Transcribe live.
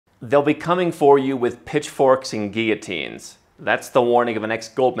They'll be coming for you with pitchforks and guillotines. That's the warning of an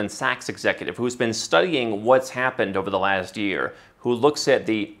ex-Goldman Sachs executive who's been studying what's happened over the last year, who looks at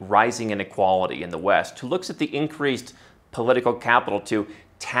the rising inequality in the West, who looks at the increased political capital to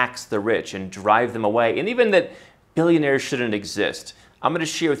tax the rich and drive them away, and even that billionaires shouldn't exist. I'm going to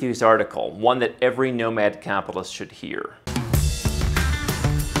share with you his article, one that every nomad capitalist should hear.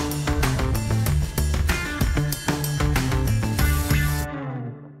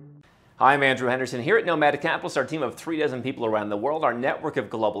 Hi, I'm Andrew Henderson. Here at Nomad Capitalist, our team of 36 people around the world, our network of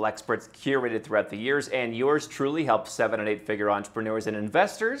global experts curated throughout the years, and yours truly helps 7- and 8-figure entrepreneurs and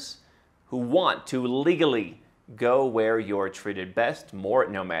investors who want to legally go where you're treated best. More at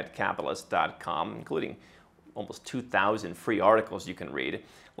nomadcapitalist.com, including almost 2,000 free articles you can read.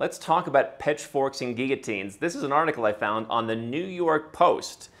 Let's talk about pitchforks and guillotines. This is an article I found on the New York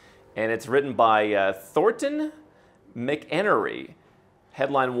Post, and it's written by Thornton McEnery.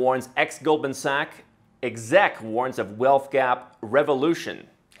 Headline warns, ex-Goldman Sachs exec warns of wealth gap revolution.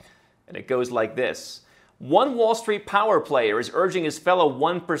 And it goes like this. One Wall Street power player is urging his fellow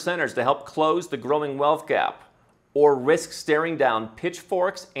one-percenters to help close the growing wealth gap or risk staring down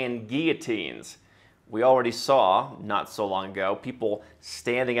pitchforks and guillotines. We already saw, not so long ago, people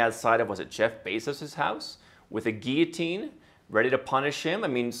standing outside of, was it Jeff Bezos' house, with a guillotine, ready to punish him. I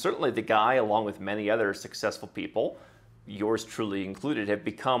mean, certainly the guy, along with many other successful people, yours truly included, have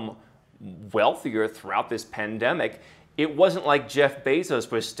become wealthier throughout this pandemic. It wasn't like Jeff Bezos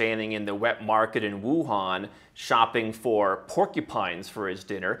was standing in the wet market in Wuhan shopping for porcupines for his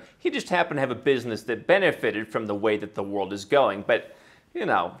dinner. He just happened to have a business that benefited from the way that the world is going. But, you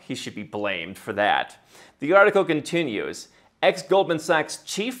know, he should be blamed for that. The article continues. Ex-Goldman Sachs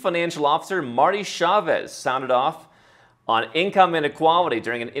chief financial officer Marty Chavez sounded off on income inequality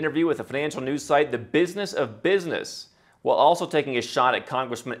during an interview with the financial news site The Business of Business, while also taking a shot at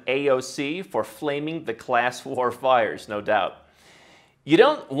Congressman AOC for flaming the class war fires, no doubt. You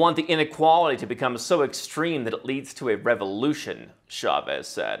don't want the inequality to become so extreme that it leads to a revolution, Chavez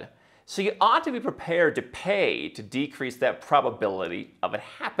said. So you ought to be prepared to pay to decrease that probability of it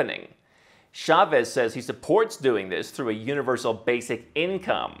happening. Chavez says he supports doing this through a universal basic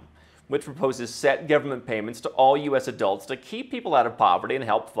income, which proposes set government payments to all U.S. adults to keep people out of poverty and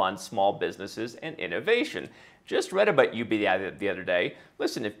help fund small businesses and innovation. Just read about UBI the other day.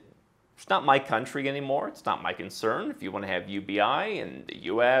 Listen, if it's not my country anymore, it's not my concern. If you want to have UBI in the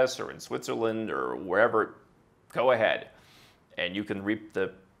US or in Switzerland or wherever, go ahead. And you can reap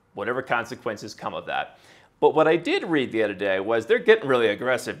the whatever consequences come of that. But what I did read the other day was they're getting really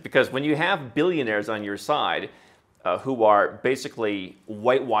aggressive, because when you have billionaires on your side who are basically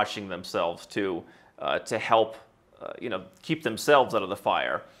whitewashing themselves to help keep themselves out of the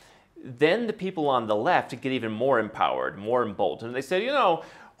fire, then the people on the left get even more empowered, more emboldened. And they say, you know,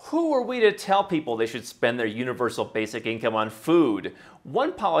 who are we to tell people they should spend their universal basic income on food?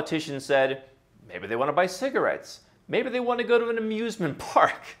 One politician said, maybe they want to buy cigarettes. Maybe they want to go to an amusement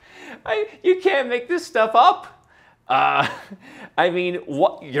park. You can't make this stuff up. I mean,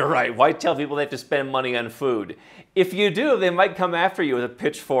 you're right. Why tell people they have to spend money on food? If you do, they might come after you with a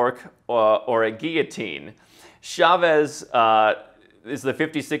pitchfork or a guillotine. Chavez is the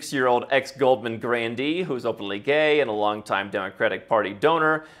 56-year-old ex-Goldman grandee who's openly gay and a longtime Democratic Party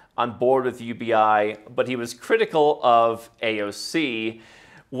donor, on board with UBI, but he was critical of AOC.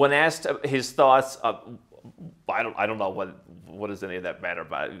 When asked his thoughts, I don't know what does any of that matter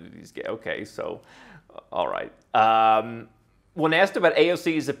about. He's gay. Okay, so all right. When asked about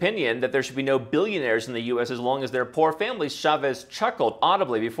AOC's opinion that there should be no billionaires in the U.S. as long as they're poor families, Chavez chuckled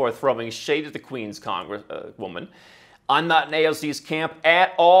audibly before throwing shade at the Queen's Congresswoman. I'm not in AOC's camp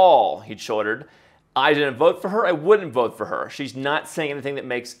at all, he chortled. I didn't vote for her. I wouldn't vote for her. She's not saying anything that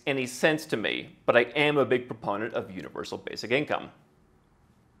makes any sense to me, but I am a big proponent of universal basic income.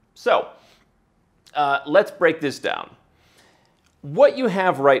 So, let's break this down. What you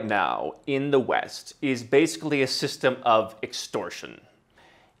have right now in the West is basically a system of extortion.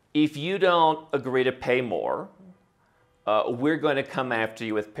 If you don't agree to pay more, we're going to come after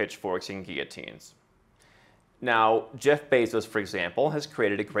you with pitchforks and guillotines. Now, Jeff Bezos, for example, has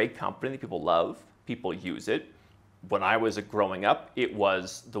created a great company that people love. People use it. When I was growing up, it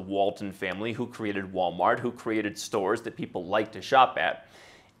was the Walton family who created Walmart, who created stores that people like to shop at.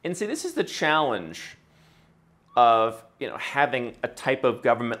 And see, this is the challenge of having a type of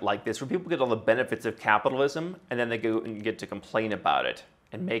government like this, where people get all the benefits of capitalism, and then they go and get to complain about it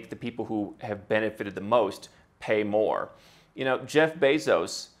and make the people who have benefited the most pay more. Jeff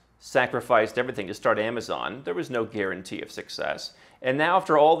Bezos sacrificed everything to start Amazon. There was no guarantee of success. And now,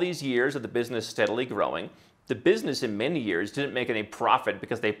 after all these years of the business steadily growing, The business in many years didn't make any profit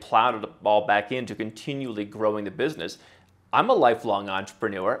because they plowed it all back into continually growing the business. I'm a lifelong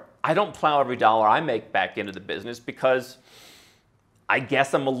entrepreneur. I don't plow every dollar I make back into the business because I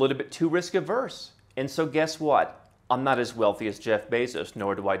guess I'm a little bit too risk averse. And so guess what? I'm not as wealthy as Jeff Bezos,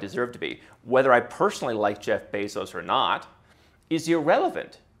 nor do I deserve to be. Whether I personally like Jeff Bezos or not is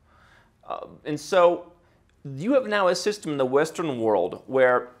irrelevant. And so you have now a system in the Western world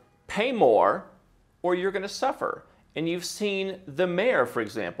where pay more or you're going to suffer. And you've seen the mayor, for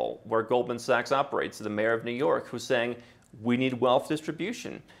example, where Goldman Sachs operates, the mayor of New York, who's saying, we need wealth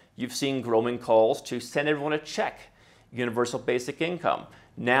distribution. You've seen growing calls to send everyone a check, universal basic income.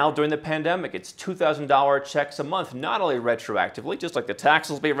 Now, during the pandemic, it's $2,000 checks a month, not only retroactively, just like the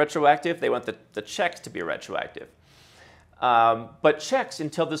taxes will be retroactive, they want the checks to be retroactive. But checks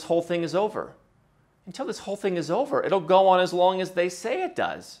until this whole thing is over. Until this whole thing is over. It'll go on as long as they say it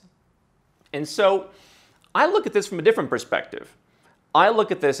does. And so I look at this from a different perspective. I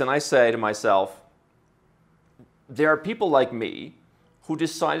look at this and I say to myself, there are people like me who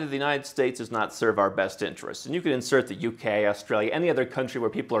decided the United States does not serve our best interests. And you can insert the UK, Australia, any other country where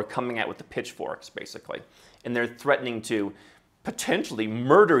people are coming out with the pitchforks, basically. And they're threatening to potentially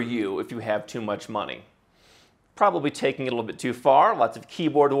murder you if you have too much money. Probably taking it a little bit too far. Lots of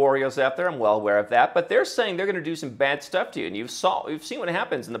keyboard warriors out there, I'm well aware of that. But they're saying they're going to do some bad stuff to you. And you've seen what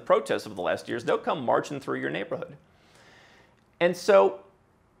happens in the protests of the last years. They'll come marching through your neighborhood. And so,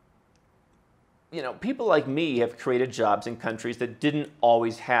 you know, people like me have created jobs in countries that didn't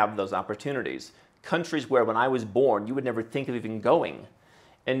always have those opportunities. Countries where when I was born, you would never think of even going.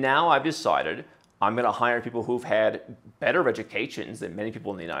 And now I've decided I'm going to hire people who've had better educations than many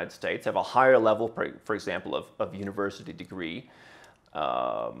people in the United States, have a higher level, for example, of university degree,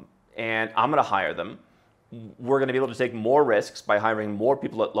 and I'm going to hire them. We're going to be able to take more risks by hiring more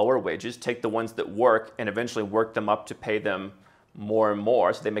people at lower wages, take the ones that work and eventually work them up to pay them more and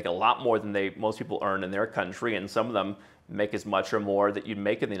more, so they make a lot more than most people earn in their country, and some of them make as much or more that you'd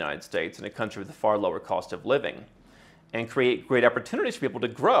make in the United States in a country with a far lower cost of living, and create great opportunities for people to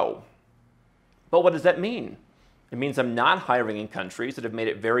grow. But what does that mean? It means I'm not hiring in countries that have made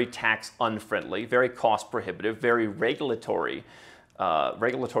it very tax unfriendly, very cost prohibitive, very regulatorily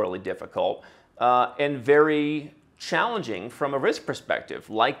difficult, and very challenging from a risk perspective,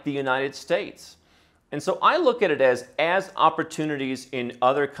 like the United States. And so I look at it as opportunities in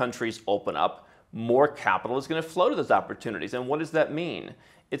other countries open up, more capital is going to flow to those opportunities. And what does that mean?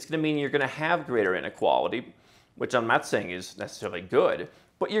 It's going to mean you're going to have greater inequality, which I'm not saying is necessarily good,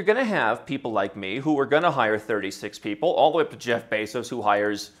 but you're going to have people like me who are going to hire 36 people, all the way up to Jeff Bezos, who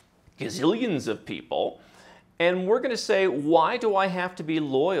hires gazillions of people. And we're going to say, why do I have to be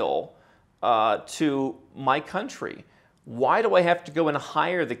loyal to my country? Why do I have to go and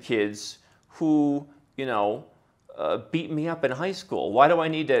hire the kids who, you know, beat me up in high school? Why do I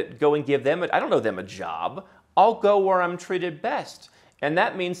need to go and give them I don't know them a job. I'll go where I'm treated best. And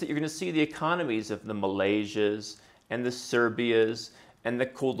that means that you're going to see the economies of the Malaysias and the Serbias and the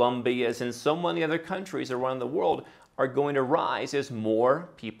Colombias and so many other countries around the world are going to rise as more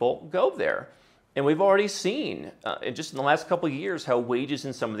people go there. And we've already seen, just in the last couple of years, how wages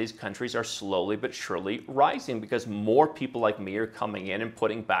in some of these countries are slowly but surely rising because more people like me are coming in and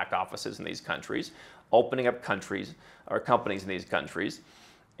putting back offices in these countries, opening up countries or companies in these countries.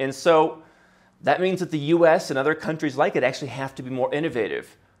 And so that means that the US and other countries like it actually have to be more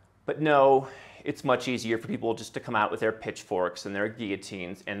innovative. But no, it's much easier for people just to come out with their pitchforks and their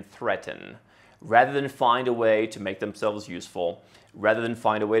guillotines and threaten, rather than find a way to make themselves useful, rather than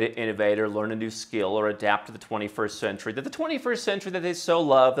find a way to innovate or learn a new skill or adapt to the 21st century. The 21st century that they so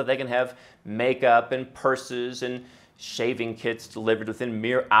love, that they can have makeup and purses and shaving kits delivered within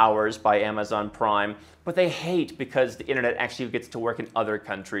mere hours by Amazon Prime, but they hate because the internet actually gets to work in other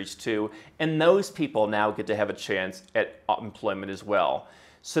countries too, and those people now get to have a chance at employment as well.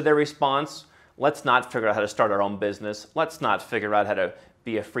 So their response, let's not figure out how to start our own business. Let's not figure out how to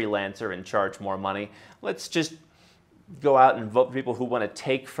be a freelancer and charge more money. Let's just go out and vote for people who want to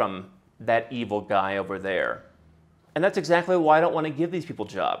take from that evil guy over there. And that's exactly why I don't want to give these people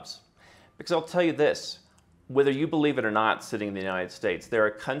jobs. Because I'll tell you this, whether you believe it or not, sitting in the United States, there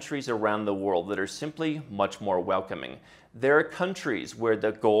are countries around the world that are simply much more welcoming. There are countries where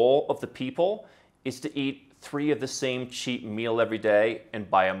the goal of the people is to eat 3 of the same cheap meal every day and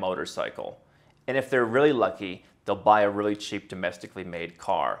buy a motorcycle. And if they're really lucky, they'll buy a really cheap domestically made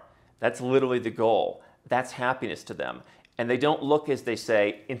car. That's literally the goal. That's happiness to them. And they don't look, as they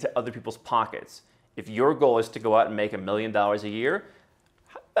say, into other people's pockets. If your goal is to go out and make $1 million a year,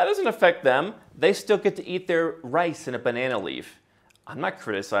 that doesn't affect them. They still get to eat their rice in a banana leaf. I'm not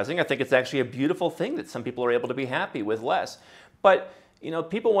criticizing. I think it's actually a beautiful thing that some people are able to be happy with less. But,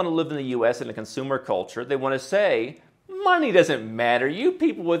 people want to live in the U.S. in a consumer culture. They want to say, money doesn't matter. You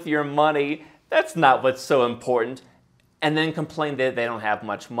people with your money, that's not what's so important. And then complain that they don't have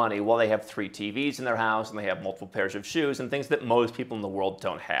much money while they have 3 TVs in their house and they have multiple pairs of shoes and things that most people in the world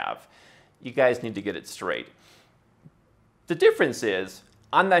don't have. You guys need to get it straight. The difference is,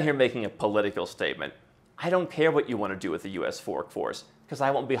 I'm not here making a political statement. I don't care what you want to do with the U.S. workforce because I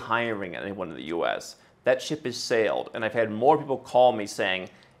won't be hiring anyone in the U.S. That ship has sailed, and I've had more people call me saying,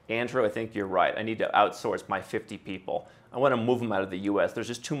 Andrew, I think you're right. I need to outsource my 50 people. I want to move them out of the U.S. There's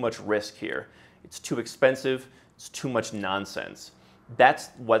just too much risk here. It's too expensive. It's too much nonsense. That's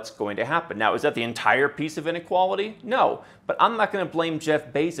what's going to happen. Now, is that the entire piece of inequality? No, but I'm not going to blame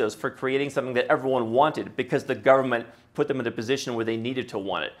Jeff Bezos for creating something that everyone wanted because the government put them in a position where they needed to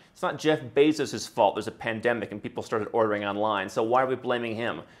want it. It's not Jeff Bezos' fault there's a pandemic and people started ordering online, so why are we blaming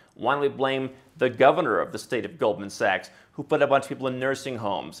him? Why don't we blame the governor of the state of Goldman Sachs, who put a bunch of people in nursing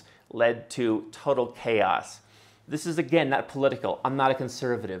homes, led to total chaos? This is, again, not political. I'm not a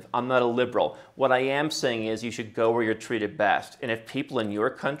conservative. I'm not a liberal. What I am saying is you should go where you're treated best. And if people in your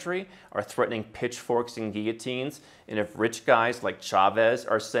country are threatening pitchforks and guillotines, and if rich guys like Chavez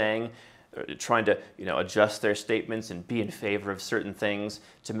are saying, trying to adjust their statements and be in favor of certain things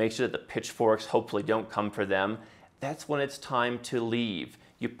to make sure that the pitchforks hopefully don't come for them, that's when it's time to leave.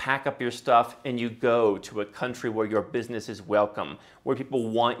 You pack up your stuff and you go to a country where your business is welcome, where people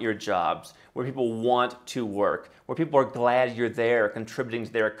want your jobs, where people want to work, where people are glad you're there contributing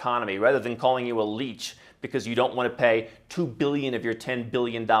to their economy rather than calling you a leech because you don't want to pay $2 billion of your $10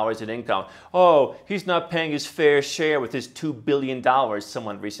 billion in income. Oh, he's not paying his fair share with his $2 billion,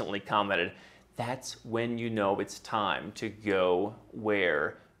 someone recently commented. That's when you know it's time to go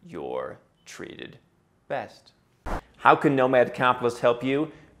where you're treated best. How can Nomad Capitalist help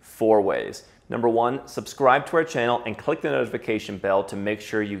you? 4 ways. Number 1, subscribe to our channel and click the notification bell to make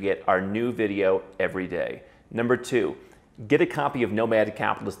sure you get our new video every day. Number 2, get a copy of Nomad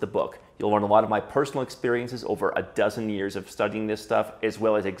Capitalist, the book. You'll learn a lot of my personal experiences over a dozen years of studying this stuff, as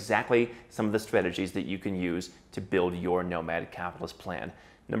well as exactly some of the strategies that you can use to build your Nomad Capitalist plan.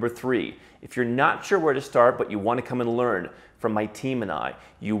 Number 3, if you're not sure where to start, but you want to come and learn from my team and I,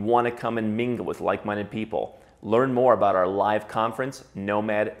 you want to come and mingle with like-minded people, learn more about our live conference,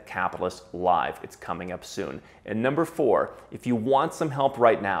 Nomad Capitalist Live. It's coming up soon. And number 4, if you want some help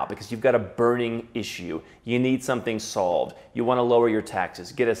right now because you've got a burning issue, you need something solved, you want to lower your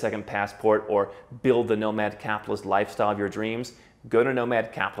taxes, get a second passport, or build the Nomad Capitalist lifestyle of your dreams, go to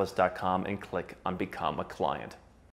nomadcapitalist.com and click on Become a Client.